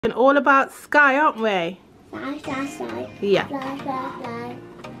And all about Skye, aren't we? Fly, fly, fly. Yeah. Fly, fly, fly.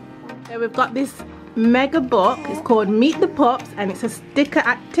 So we've got this mega book. It's called Meet the Pups, and it's a sticker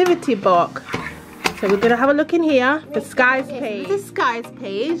activity book. So we're gonna have a look in here for Skye's page. This is Skye's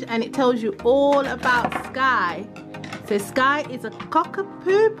page, and it tells you all about Skye. So Skye is a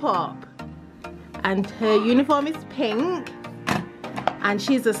cockapoo pup, and her uniform is pink, and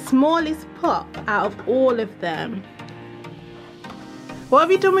she's the smallest pup out of all of them. What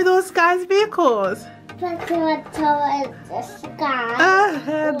have you done with all Skye's vehicles? Ultimate Skye.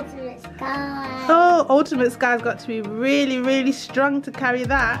 Ultimate Skye. Oh, Ultimate Skye's got to be really, really strong to carry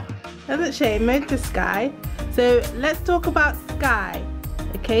that, hasn't she? Moto Skye. So let's talk about Skye.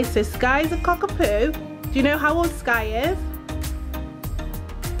 Okay, so Skye is a cockapoo. Do you know how old Skye is?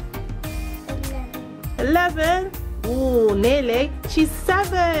 11. Ooh, nearly. She's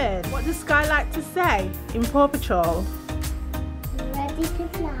 7. What does Skye like to say in PAW Patrol? Ready to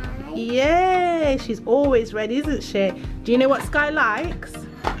fly. Yay, she's always ready, isn't she? Do you know what Skye likes?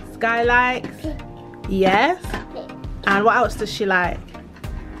 Skye likes? Pink. Yes. Pink. And what else does she like?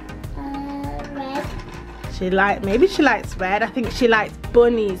 Red. Maybe she likes red. I think she likes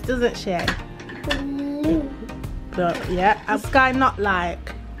bunnies, doesn't she? Blue. But yeah, and Skye not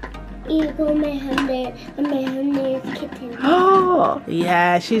like? Eagle, my honey, and my honey is kitten. Oh,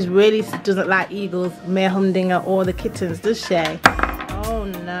 yeah, she's really doesn't like eagles, mere humdinger, or the kittens, does she? Oh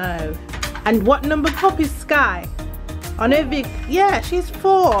no. And what number pup is Skye? On her big, yeah, she's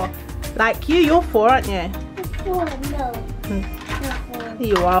 4. Like you, you're 4, aren't you? 4, no. Not 4.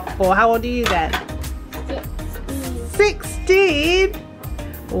 You are 4. How old are you then? 16.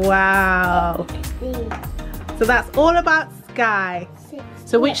 Wow. 16. So that's all about Skye. 6.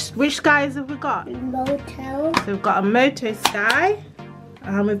 So which Skies have we got? Moto. So we've got a Moto Skye,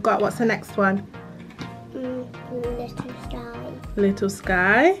 and we've got, what's the next one? Little Skye. Little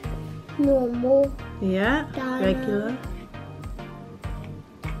Skye. Normal. Yeah. Dino. Regular.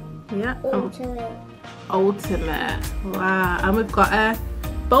 Yeah. Ultimate. Ultimate. Wow. And we've got a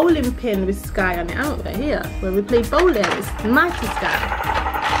bowling pin with Skye on it, haven't we? Here, where we play bowling. It's Mighty Skye.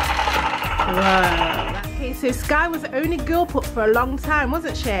 Wow. Okay, so Skye was the only girl pup for a long time,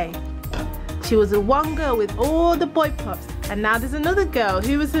 wasn't she? She was the one girl with all the boy pups, and now there's another girl.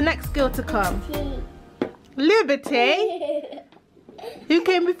 Who was the next girl to come? Liberty. Who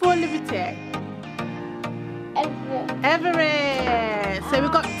came before Liberty? Everest. So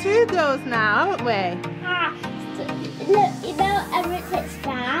we've got 2 girls now, haven't we? Look, you know Everest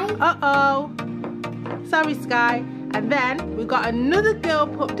Skye? Uh-oh. Sorry, Skye. And then we got another girl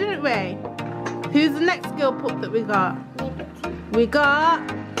pup, didn't we? Who's the next girl pup that we got? Liberty. We got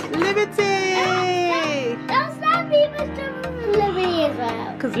Liberty. That's not people Liberty as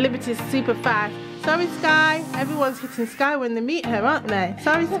well. Because Liberty's super fast. Sorry, Skye. Everyone's hitting Skye when they meet her, aren't they?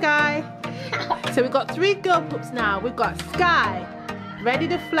 Sorry, Skye. So we've got 3 girl pups now. We've got Skye, ready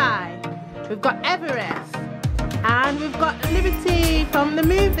to fly. We've got Everest. And we've got Liberty from the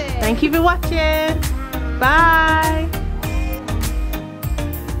movie. Thank you for watching. Bye.